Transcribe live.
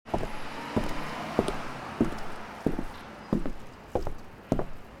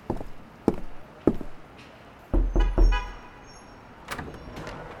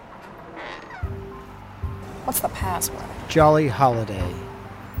possible. Jolly holiday.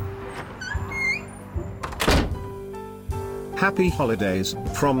 Happy holidays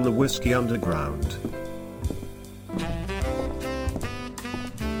from the Whiskey Underground.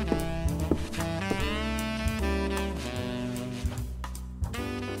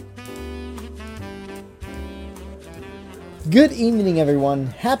 Good evening, everyone.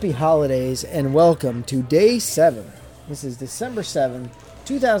 Happy holidays, and welcome to Day 7. This is December 7th,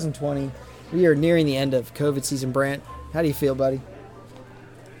 2020. We are nearing the end of COVID season. Brant, how do you feel, buddy?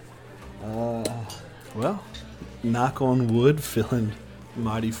 Well, knock on wood, feeling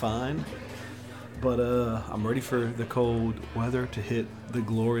mighty fine. But I'm ready for the cold weather to hit the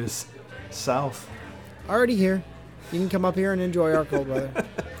glorious South. Already here. You can come up here and enjoy our cold weather.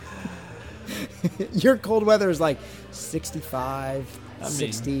 Your cold weather is like 65,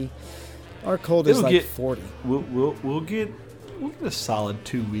 60. Our cold is like 40. We'll get a solid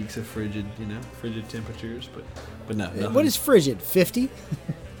 2 weeks of frigid temperatures, but no. What is frigid? 50?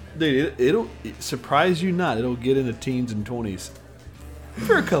 Dude, it'll surprise you not. It'll get into teens and 20s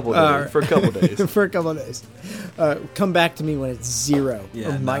for a couple of days. For a couple of days. Come back to me when it's 0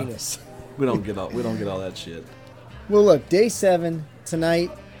 or minus. We don't get all that shit. Well, look, Day 7 tonight.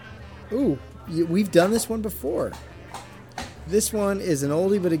 Ooh, we've done this one before. This one is an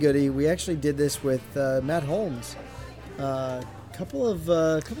oldie but a goodie. We actually did this with Matt Holmes a couple of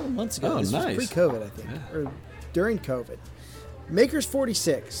months ago. Oh, this nice. was pre-COVID, I think, or during COVID. Maker's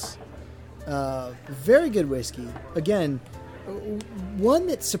 46. Very good whiskey. Again, one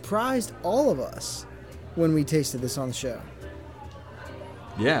that surprised all of us when we tasted this on the show.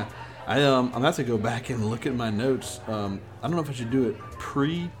 Yeah. I'm going to have to go back and look at my notes. I don't know if I should do it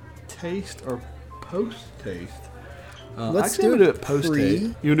pre-taste or post-taste. Let's do it post-taste. You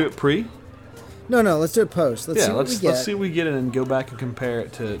want to do it pre? No, let's do it post. Let's see what we get. Let's see what we get and go back and compare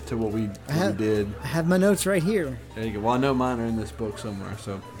it to what we did. I have my notes right here. There you go. Well, I know mine are in this book somewhere,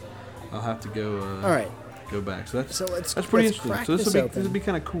 so I'll have to go. All right. Go back. So that's let's pretty interesting. So this will be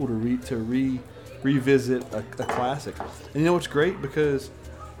kind of cool to revisit a classic. And you know what's great, because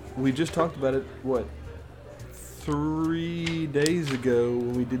we just talked about it. 3 days ago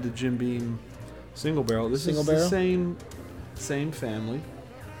when we did the Jim Beam single barrel. This is the same family.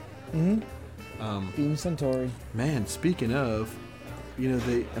 Mm-hmm. Beam Suntory. Man, speaking of,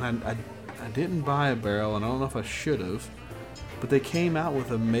 I didn't buy a barrel, and I don't know if I should have, but they came out with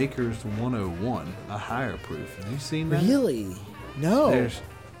a Maker's 101, a higher proof. Have you seen that? Really? No.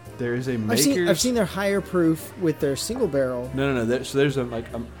 There is a Maker's. I've seen their higher proof with their single barrel. No. There's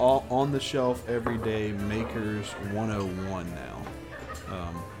an all on the shelf everyday Maker's 101 now,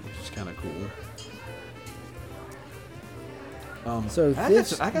 which is kind of cool. I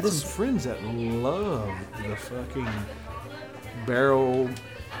got some friends that love the fucking barrel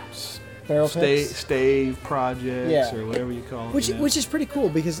stave projects, or whatever you call it. Which is pretty cool,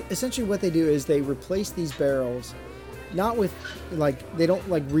 because essentially what they do is they replace these barrels, not with they don't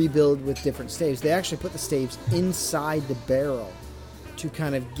rebuild with different staves. They actually put the staves inside the barrel to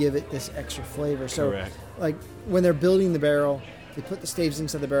kind of give it this extra flavor. So correct. When they're building the barrel, they put the staves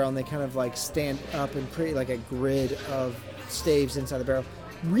inside the barrel and they kind of stand up and create a grid of staves inside the barrel.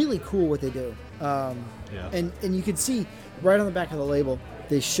 Really cool what they do. And you can see right on the back of the label,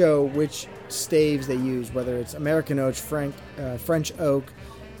 they show which staves they use, whether it's American oak, French oak,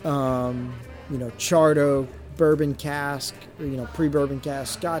 charred oak, bourbon cask, or, pre-bourbon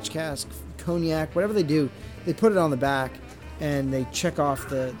cask, Scotch cask, cognac, whatever they do, they put it on the back and they check off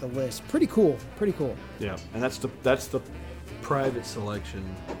the list. Pretty cool. Yeah, and that's the private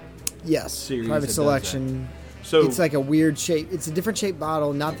selection. Yes, series private selection. So it's a weird shape. It's a different shaped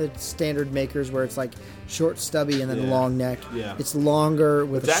bottle, not the standard Makers where it's short, stubby, and then a long neck. Yeah. It's longer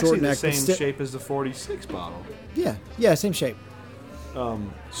with a short neck. It's actually the same shape as the 46 bottle. Yeah, same shape.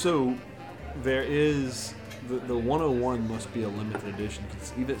 So there is the 101 must be a limited edition.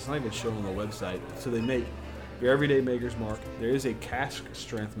 It's not even shown on the website. So they make your everyday Maker's Mark. There is a cask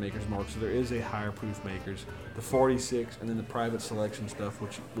strength Maker's Mark. So there is a higher proof Maker's. The 46, and then the private selection stuff,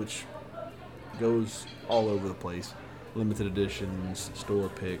 which goes all over the place. Limited editions, store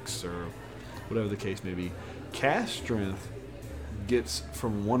picks, or whatever the case may be. Cask strength gets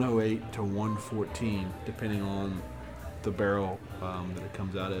from 108 to 114, depending on the barrel that it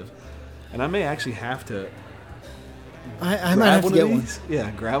comes out of. And I may actually have to. I might have to get one. Yeah,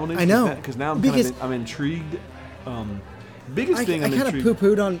 grab one of these. I know, because now I'm intrigued. Biggest thing I'm intrigued.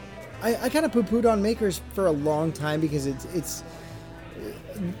 I kind of poo-pooed on Makers for a long time, because it's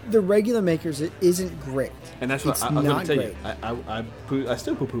the regular Makers, it isn't great. And that's what I was going to tell you. I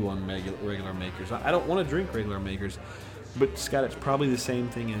still poo-poo on regular Makers. I don't want to drink regular Makers, but Scott, it's probably the same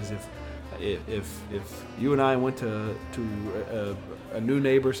thing as if if you and I went to a new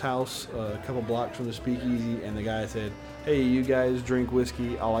neighbor's house a couple blocks from the Speakeasy, and the guy said, "Hey, you guys drink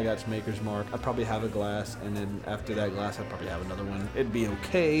whiskey? All I got's Maker's Mark." I'd probably have a glass, and then after that glass, I'd probably have another one. It'd be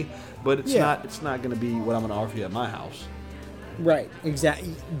okay, but it's not going to be what I'm going to offer you at my house. Right.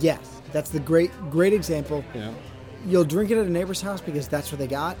 Exactly. Yes, that's the great example. Yeah. You'll drink it at a neighbor's house because that's what they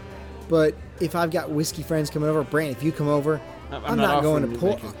got. But if I've got whiskey friends coming over, Brand, if you come over, I'm not going to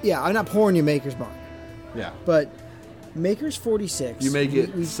pour. Yeah, I'm not pouring you Maker's Mark. Yeah. But Maker's 46. You may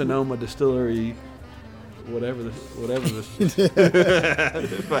get Sonoma Distillery, whatever this.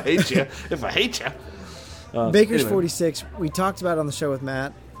 If I hate you. Maker's 46. We talked about it on the show with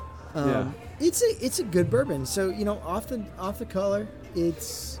Matt. It's a good bourbon. So off the color,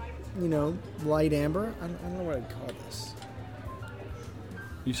 it's light amber. I don't know what I'd call this.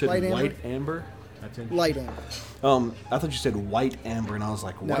 You said light white amber? That's light amber. I thought you said white amber, and I was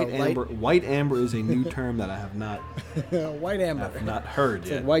like, amber. White amber is a new term that I have not. White amber. I've not heard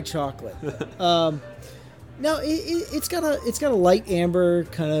yet. Like white chocolate. No, it's got a light amber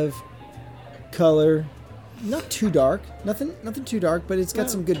kind of color. Not too dark. Nothing too dark, but it's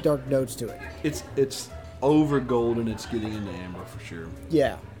got some good dark notes to it. It's over golden. It's getting into amber for sure.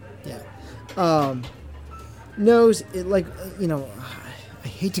 Yeah. Nose, I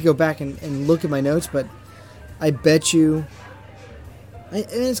hate to go back and look at my notes, but I bet you, and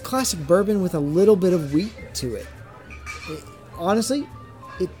it's classic bourbon with a little bit of wheat to it. Honestly,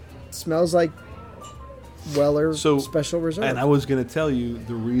 it smells like Weller Special Reserve. And I was going to tell you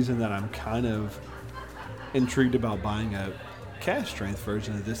the reason that I'm kind of intrigued about buying a cask strength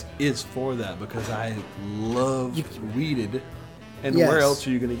version of this is for that, because I love wheated. And where else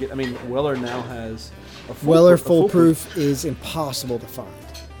are you going to get? I mean, Weller now has a Weller Full Proof is impossible to find.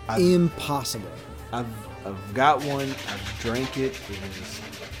 Impossible. I've got one. I've drank it. It is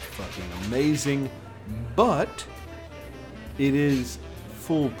fucking amazing. But it is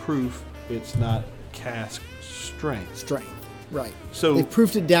full proof. It's not cask strength. Right. So they've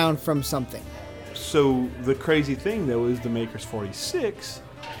proofed it down from something. So the crazy thing though is the Maker's 46.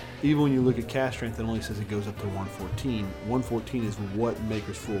 Even when you look at cask strength, it only says it goes up to 114. 114 is what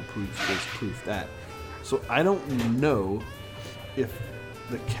Maker's Full Proof is proofed at. So I don't know if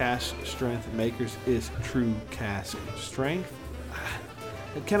the cask strength Maker's is true cask strength.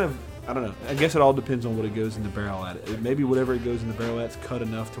 It kind of, I don't know. I guess it all depends on what it goes in the barrel at. Maybe whatever it goes in the barrel at's cut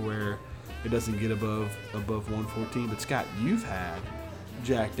enough to where it doesn't get above 114. But Scott, you've had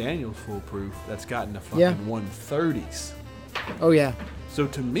Jack Daniel's Full Proof that's gotten to fucking 130s. Oh yeah. So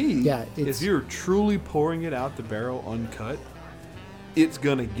to me, if you're truly pouring it out the barrel uncut, it's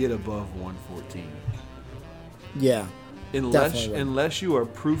gonna get above 114. Yeah. Unless you are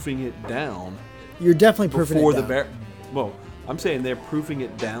proofing it down. You're definitely proofing it down. Well, I'm saying they're proofing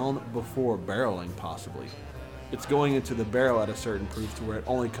it down before barreling, possibly. It's going into the barrel at a certain proof to where it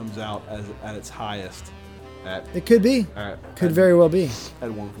only comes out at its highest. It could be. Could very well be. At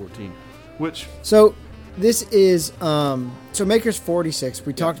 114. Which... So... This is, so Maker's 46.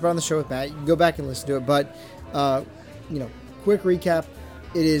 We talked about on the show with Matt. You can go back and listen to it. But, quick recap.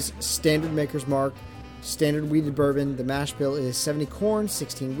 It is standard Maker's Mark, standard wheated bourbon. The mash bill is 70 corn,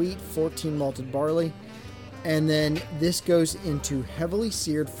 16 wheat, 14 malted barley. And then this goes into heavily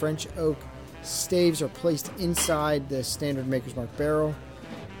seared French oak. Staves are placed inside the standard Maker's Mark barrel,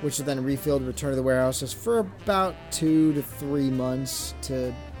 which are then refilled and returned to the warehouses for about 2 to 3 months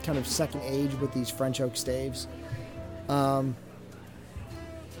to kind of second age with these French oak staves.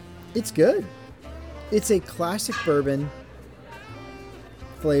 It's good. It's a classic bourbon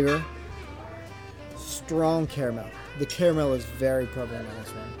flavor. Strong caramel. The caramel is very prevalent on this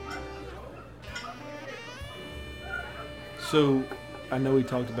one. So, I know we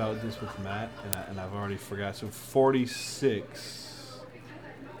talked about this with Matt, and I've already forgot. So, 46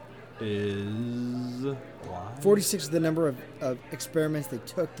 is... why? 46 is the number of experiments they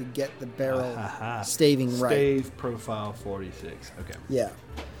took to get the barrel staving right. Stave profile 46. Okay. Yeah.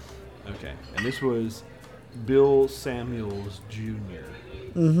 Okay. And this was Bill Samuels Jr.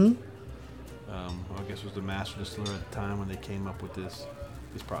 Mm-hmm. I guess was the master distiller at the time when they came up with this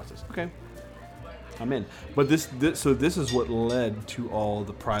process. Okay. I'm in. But this is what led to all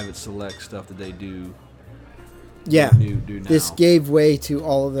the private select stuff that they do. Yeah. Do now. This gave way to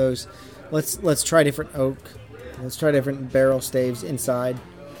all of those. Let's try different oak. Let's try different barrel staves inside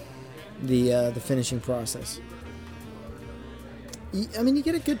the finishing process. I mean, you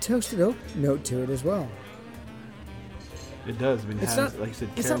get a good toasted oak note to it as well. It does. I mean, it's has, not, like you said,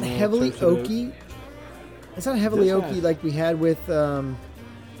 it's caramel, not heavily oaky. Oak. It's not heavily oaky like we had with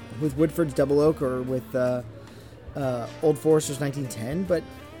Woodford's Double Oak or with Old Forester's 1910, but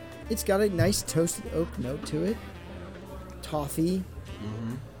It's got a nice toasted oak note to it. Toffee.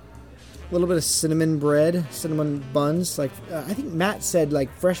 Mm-hmm. A little bit of cinnamon bread, cinnamon buns. Like I think Matt said, like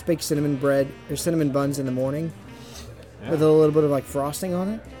fresh baked cinnamon bread or cinnamon buns in the morning, with a little bit of like frosting on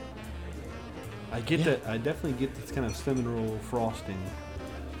it. I get that. I definitely get this kind of cinnamon roll frosting.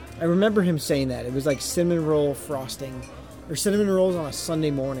 I remember him saying that it was like cinnamon roll frosting, or cinnamon rolls on a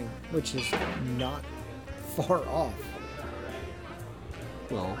Sunday morning, which is not far off.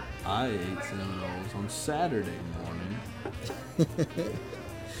 Well, I ate cinnamon rolls on Saturday morning.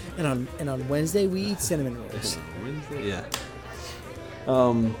 And on Wednesday we eat cinnamon rolls. Wednesday, yeah.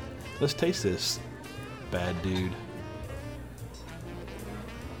 Let's taste this, bad dude.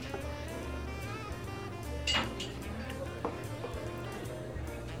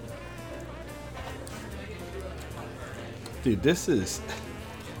 Dude, this is.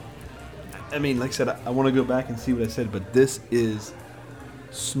 I mean, like I said, I want to go back and see what I said, but this is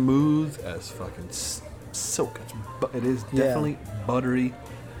smooth as fucking silk. It is definitely buttery,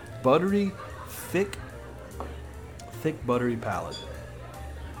 thick buttery palate.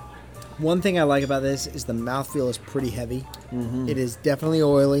 One thing I like about this is the mouthfeel is pretty heavy. Mm-hmm. It is definitely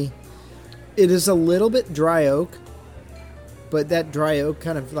oily. It is a little bit dry oak, but that dry oak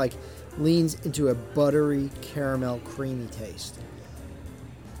kind of like leans into a buttery, caramel, creamy taste.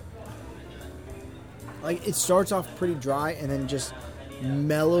 Like it starts off pretty dry and then just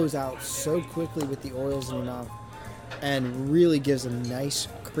mellows out so quickly with the oils in your mouth, and really gives a nice,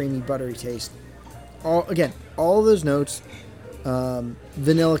 creamy, buttery taste. All of those notes,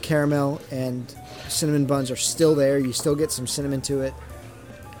 vanilla, caramel, and cinnamon buns are still there. You still get some cinnamon to it.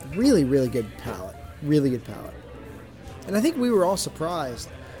 Really, really good palate. Really good palate. And I think we were all surprised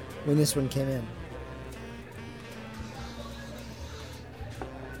when this one came in.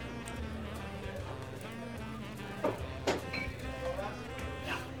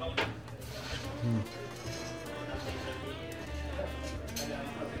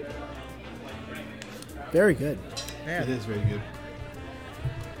 Very good. Yeah. It is very good.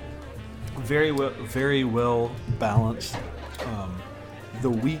 Very well balanced. The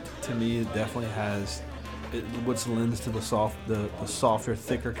wheat to me, it definitely has what lends to the softer,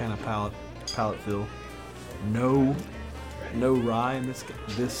 thicker kind of palate feel. No rye in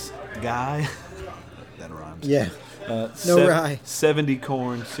this guy. That rhymes. Yeah. No rye. 70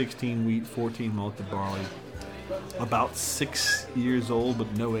 corn, 16 wheat, 14 malted barley. About 6 years old, but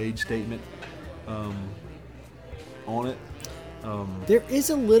no age statement on it. There is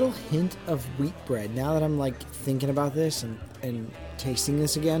a little hint of wheat bread now that I'm like thinking about this and tasting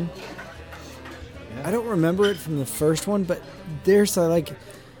this again. Yeah. I don't remember it from the first one, but there's like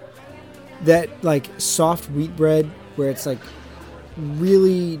that like soft wheat bread where it's like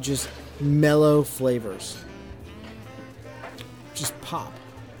really just mellow flavors. Just pop.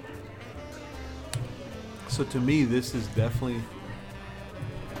 So to me, this is definitely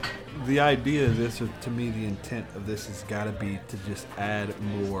the idea of this, or to me, the intent of this has got to be to just add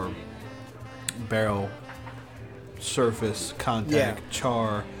more barrel surface contact,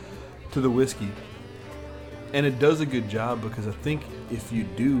 char to the whiskey. And it does a good job, because I think if you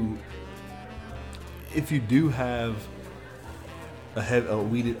do have a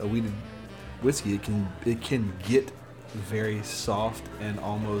wheated whiskey, it can get very soft and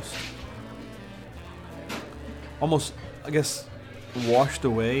almost I guess washed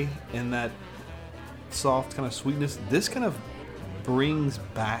away in that soft kind of sweetness. This kind of brings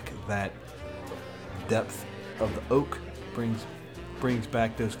back that depth of the oak, brings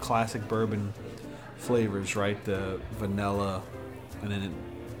back those classic bourbon flavors, right? The vanilla, and then it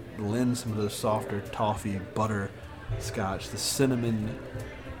lends some of those softer toffee, butter, scotch, the cinnamon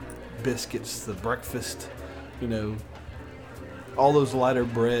biscuits, the breakfast, all those lighter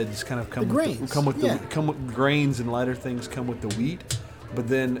breads kind of come with grains, and lighter things come with the wheat, but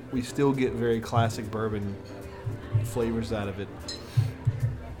then we still get very classic bourbon flavors out of it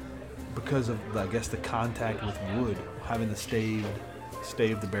because of, I guess, the contact with wood, having the stave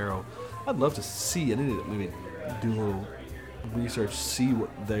the barrel. I'd love to see. I need to maybe do a little research, see what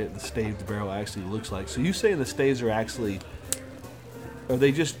the staved barrel actually looks like. So you saying the staves are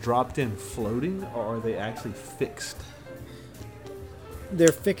they just dropped in floating, or are they actually fixed? They're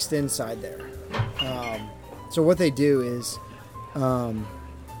fixed inside there. So what they do is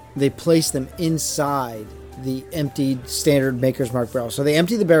they place them inside the emptied standard Maker's Mark barrel. So they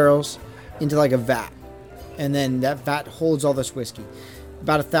empty the barrels into like a vat, and then that vat holds all this whiskey,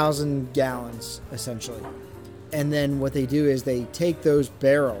 about 1,000 gallons essentially. And then what they do is they take those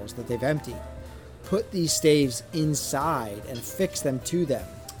barrels that they've emptied, put these staves inside, and affix them to them.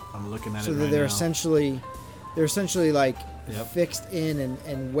 I'm looking at so it that right they're now. essentially like fixed in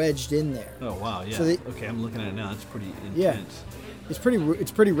and wedged in there. Oh wow, yeah. So okay, I'm looking at it now. That's pretty intense. Yeah, it's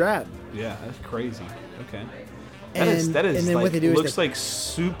pretty rad. Yeah, that's crazy. Okay. That is and then like, what they do looks like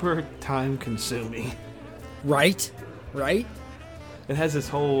super time consuming. Right. It has this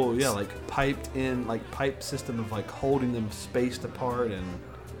whole like piped in pipe system of like holding them spaced apart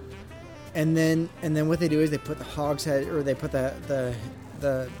and then what they do is they put the hogshead or they put the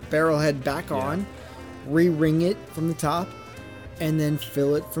barrel head back on, re-ring it from the top, and then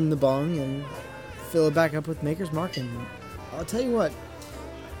fill it from the bung and fill it back up with Maker's Mark. And I'll tell you what,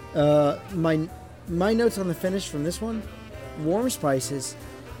 my notes on the finish from this one, warm spices.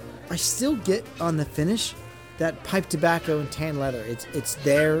 I still get on the finish that pipe tobacco and tan leather. It's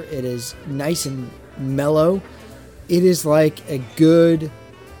there. It is nice and mellow. It is like a good.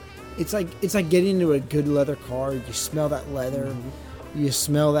 It's like getting into a good leather car. You smell that leather. Mm-hmm. You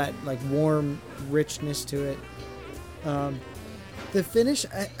smell that like warm richness to it. The finish,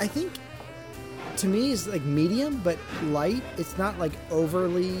 I think, to me is like medium but light. It's not like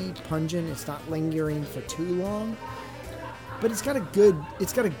overly pungent. It's not lingering for too long. But it's got a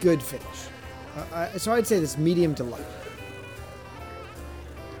good finish. So I'd say this medium to light.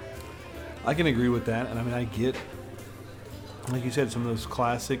 I can agree with that, and I mean I get, like you said, some of those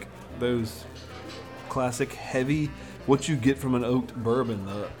classic heavy. What you get from an oaked bourbon,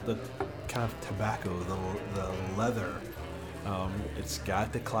 the kind of tobacco, the leather. It's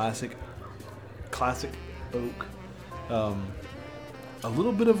got the classic oak. A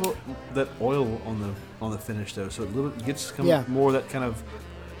little bit of that oil on the finish though, so it gets more of that kind of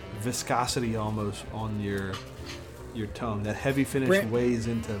viscosity almost on your tongue. That heavy finish weighs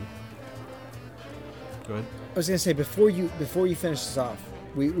into. Go ahead. I was gonna say before you finish this off,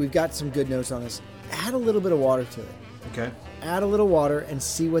 we've got some good notes on this. Add a little bit of water to it. Okay. Add a little water and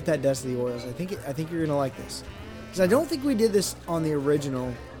see what that does to the oils. I think you're gonna like this, because I don't think we did this on the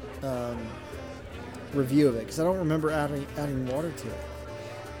original review of it, because I don't remember adding water to it.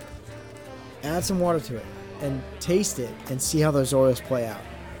 Add some water to it and taste it and see how those oils play out.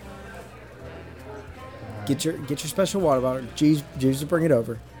 Get your special water bottle. Jeeves will bring it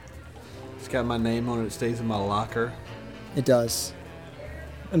over. It's got my name on it. It stays in my locker. It does.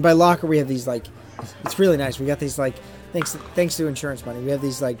 And by locker, we have these like, it's really nice. We got these like, thanks to insurance money, we have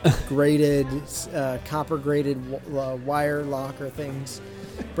these like graded, copper graded wire locker things.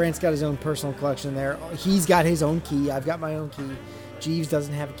 Brant's got his own personal collection there. He's got his own key. I've got my own key. Jeeves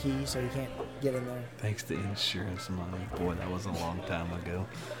doesn't have a key, so he can't get in there. Thanks to insurance money. Boy, that was a long time ago.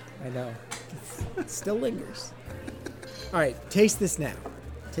 I know. It still lingers. All right, taste this now.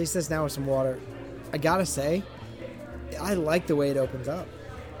 Taste this now with some water. I gotta say, I like the way it opens up.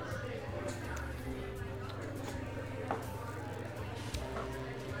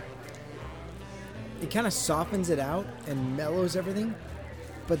 It kind of softens it out and mellows everything,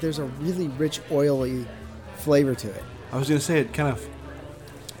 but there's a really rich, oily flavor to it. I was gonna say it kind of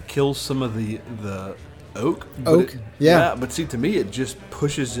kills some of the oak. But see, to me, it just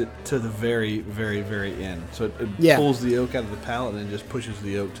pushes it to the very, very, very end. So it pulls the oak out of the palate and then just pushes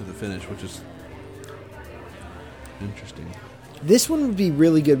the oak to the finish, which is interesting. This one would be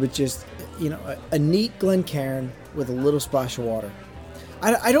really good with just, a neat Glencairn with a little splash of water.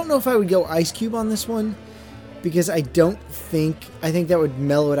 I don't know if I would go ice cube on this one, because I think that would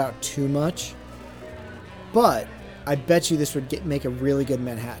mellow it out too much. But I bet you this would make a really good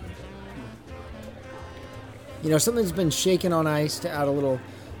Manhattan. Something that's been shaken on ice to add a little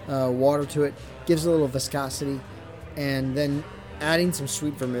water to it, gives a little viscosity, and then adding some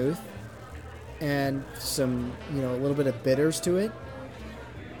sweet vermouth and some, a little bit of bitters to it.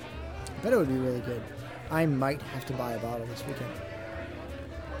 I bet it would be really good. I might have to buy a bottle this weekend.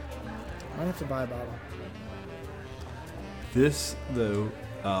 Might have to buy a bottle. This, though,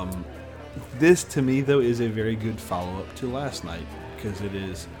 this to me, though, is a very good follow-up to last night, because it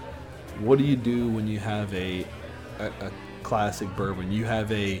is, what do you do when you have a classic bourbon? You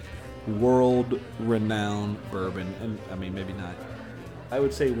have a world-renowned bourbon, and I mean, maybe not. I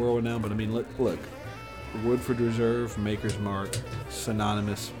would say world-renowned, but I mean, look, Woodford Reserve, Maker's Mark,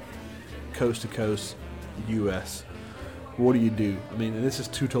 synonymous, coast to coast, U.S. What do? I mean, and this is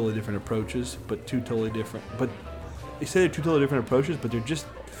two totally different approaches, but two totally different. But you say they're two totally different approaches, but they're just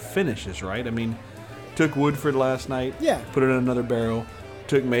finishes, right? I mean, took Woodford last night, put it in another barrel.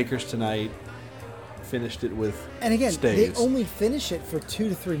 Took Maker's tonight, finished it with And again, staves. They only finish it for 2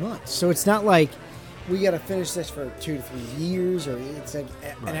 to 3 months, so it's not like we got to finish this for 2 to 3 years, or it's like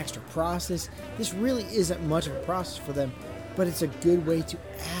an extra process. This really isn't much of a process for them, but it's a good way to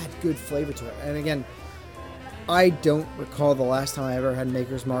add good flavor to it. And again, I don't recall the last time I ever had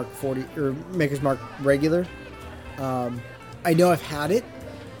Maker's Mark 40 or Maker's Mark regular. I know I've had it.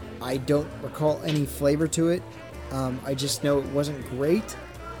 I don't recall any flavor to it. I just know it wasn't great.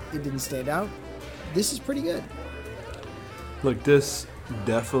 It didn't stand out. This is pretty good. Look, this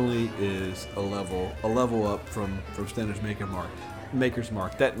definitely is a level up from Standard's Maker's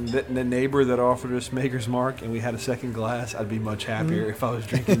Mark. That the neighbor that offered us Maker's Mark and we had a second glass, I'd be much happier if I was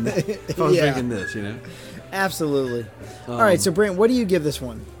drinking drinking this, you know. Absolutely. All right, so Brent, what do you give this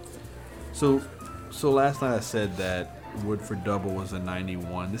one? So last night I said that Woodford Double was a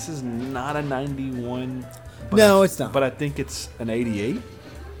 91. This is not a 91. No, it's not. But I think it's an 88.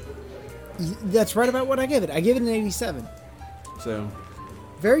 That's right about what I gave it. I gave it an 87. So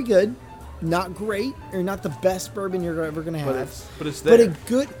very good. Not great, or not the best bourbon you're ever going to have. But it's there. But a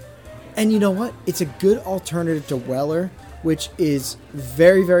good, and you know what? It's a good alternative to Weller, which is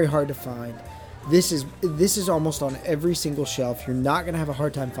very, very hard to find. This is almost on every single shelf. You're not going to have a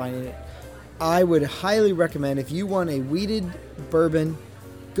hard time finding it. I would highly recommend, if you want a wheated bourbon,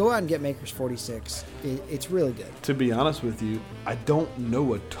 go out and get Maker's 46. It's really good. To be honest with you, I don't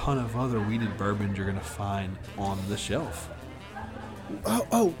know a ton of other wheated bourbons you're going to find on the shelf.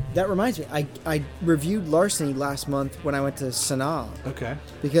 Oh, that reminds me. I reviewed Larceny last month when I went to Sanaa. Okay.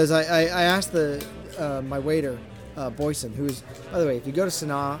 Because I asked my waiter, Boyson, who's, by the way, if you go to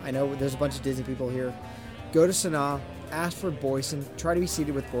Sanaa, I know there's a bunch of Disney people here. Go to Sanaa, ask for Boyson, try to be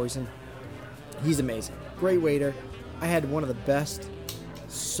seated with Boyson. He's amazing. Great waiter. I had one of the best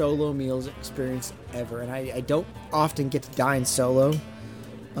solo meals experience ever, and I don't often get to dine solo.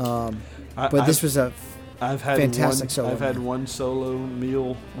 But this was a fantastic solo. I've had one solo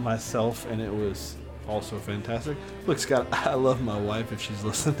meal myself, and it was also fantastic. Look, Scott, I love my wife. If she's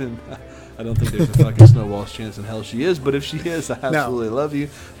listening, I don't think there's a fucking snowball's chance in hell she is. But if she is, I absolutely love you.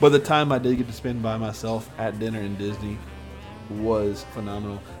 But the time I did get to spend by myself at dinner in Disney was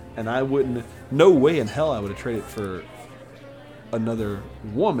phenomenal. And I wouldn't, no way in hell I would have traded for another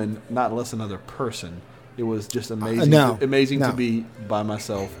woman, not less another person. It was just amazing. Amazing to be by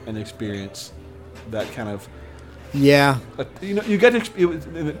myself and experience that kind of. Yeah. You get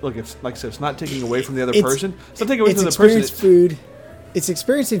to look. It's like I said. It's not taking away from the other person. It's not taking away from the other person. Food. It's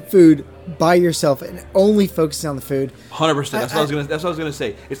experiencing food by yourself and only focusing on the food. 100%. That's what I was gonna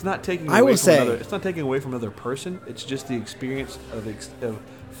say. It's not taking away from another. It's not taking away from another person. It's just the experience of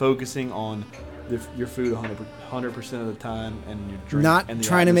focusing on your food 100% of the time, and your drink. Not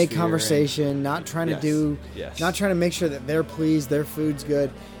trying to make conversation. Not trying to do. Yes. Not trying to make sure that they're pleased. Their food's good.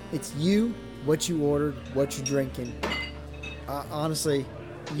 It's you. What you ordered, what you're drinking. Honestly,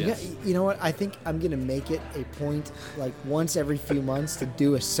 you know what? I think I'm going to make it a point, like once every few months, to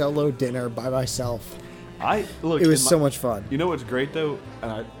do a solo dinner by myself. It was so much fun. You know what's great though,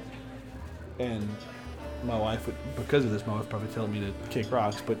 and my wife would, because of this, my wife probably telling me to kick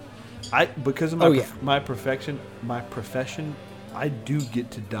rocks, but because of my profession, I do get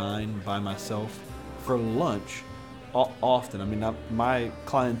to dine by myself for lunch often. I mean, my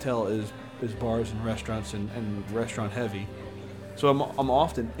clientele is bars and restaurants and restaurant heavy, so I'm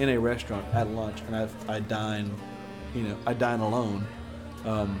often in a restaurant at lunch, and I dine alone.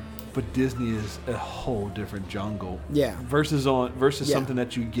 But Disney is a whole different jungle. Yeah. Versus something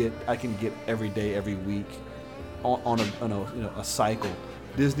that I can get every day, every week, on a cycle.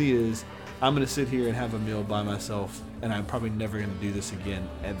 Disney is, I'm going to sit here and have a meal by myself, and I'm probably never going to do this again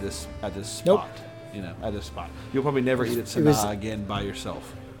at this spot. Nope. At this spot, you'll probably never eat at Sanaa again by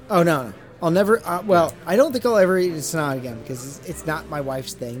yourself. Oh no. I'll never. I don't think I'll ever eat at Sanaa again because it's not my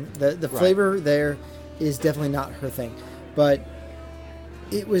wife's thing. The flavor there is definitely not her thing, but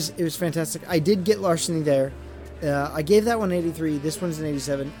it was fantastic. I did get Larceny there. I gave that one 83. This one's an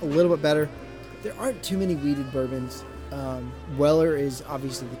 87, a little bit better. There aren't too many wheated bourbons. Weller is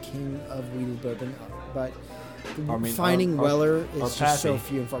obviously the king of wheated bourbon, but finding Weller is just so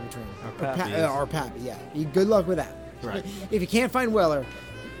few and far between. Or Pappy, yeah. Good luck with that. Right. If you can't find Weller,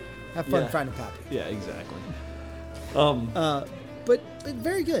 have fun finding Pappy. Yeah, exactly. But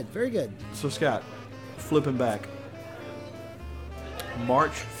very good, very good. So Scott, flipping back,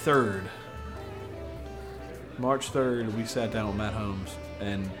 March 3rd, we sat down with Matt Holmes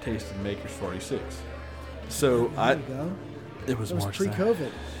and tasted Maker's 46. So it was March pre-COVID.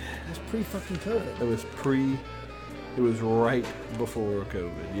 It was pre-fucking COVID. It was right before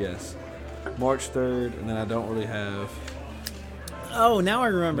COVID. Yes, March 3rd, and then I don't really have. Oh, now I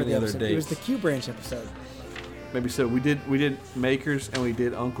remember the other episode. dates. It was the Q Branch episode. Maybe so. We did Makers and we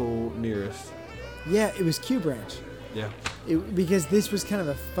did Uncle Nearest. Yeah, it was Q Branch. Yeah. Because this was kind of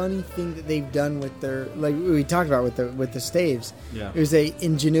a funny thing that they've done with their, like we talked about with the staves. Yeah. It was a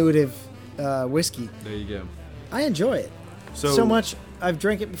ingenuitive whiskey. There you go. I enjoy it so much. I've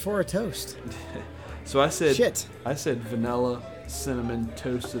drank it before a toast. So I said Shit. I said vanilla, cinnamon,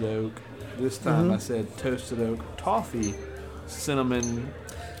 toasted oak. This time I said toasted oak, toffee, cinnamon,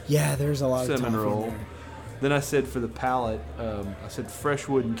 Yeah, there's a lot of cinnamon toffee in roll. there. Then I said for the palate, I said fresh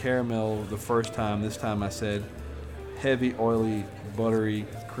wood and caramel the first time. This time I said heavy, oily, buttery,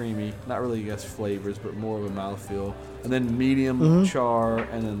 creamy. Not really, I guess, flavors, but more of a mouthfeel. And then medium char,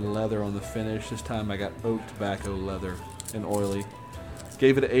 and then leather on the finish. This time I got oak, tobacco, leather, and oily.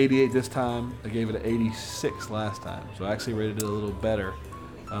 Gave it an 88 this time. I gave it an 86 last time. So I actually rated it a little better.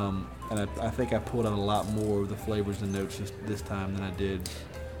 And I think I pulled out a lot more of the flavors and notes this time than I did.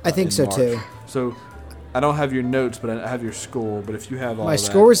 I think in so March. too. So I don't have your notes, but I have your score. But if you have all My that,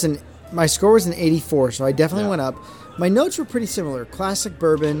 score was an 84, so I definitely went up. My notes were pretty similar. Classic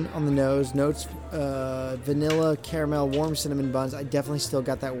bourbon on the nose. Notes vanilla, caramel, warm cinnamon buns. I definitely still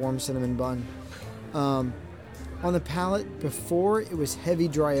got that warm cinnamon bun. On the palate, before it was heavy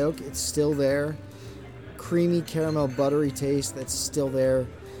dry oak. It's still there. Creamy caramel buttery taste. That's still there.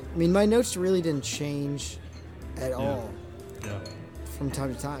 I mean, my notes really didn't change at all from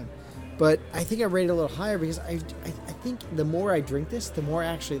time to time. But I think I rated it a little higher because I think the more I drink this, the more I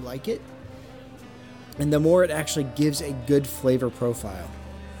actually like it. And the more it actually gives a good flavor profile.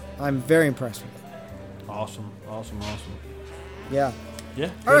 I'm very impressed with it. Awesome. Yeah.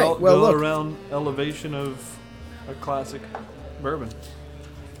 Yeah. All right, well, go look. around elevation of a classic bourbon.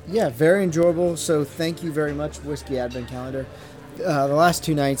 Yeah, very enjoyable. So thank you very much, Whiskey Advent Calendar. The last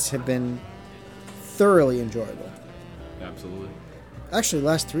 2 nights have been thoroughly enjoyable. Absolutely. Actually,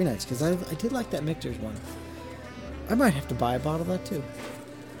 last 3 nights, because I did like that Michter's one. I might have to buy a bottle of that too.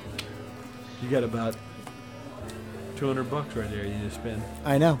 You got about $200 right there you need to spend.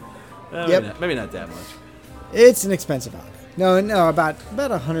 I know. Yep. Maybe not that much. It's an expensive bottle. No, about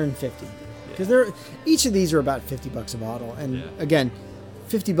 150. Because each of these are about $50 a bottle, and again,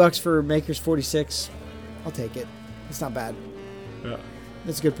 $50 for Maker's 46. I'll take it. It's not bad. Yeah.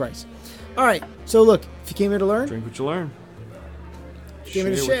 That's a good price. All right. So look, if you came here to learn, Drink what you learn. Give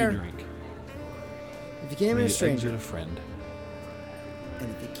it a what share. you drink. if you came here a stranger, Exit a friend. and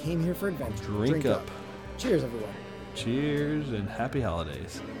if you came here for adventure, Drink up. Cheers, everyone, Cheers and happy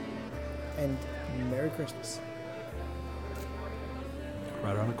holidays. and Merry Christmas.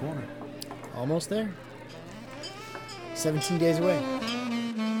 Right around the corner. Almost there. 17 days away.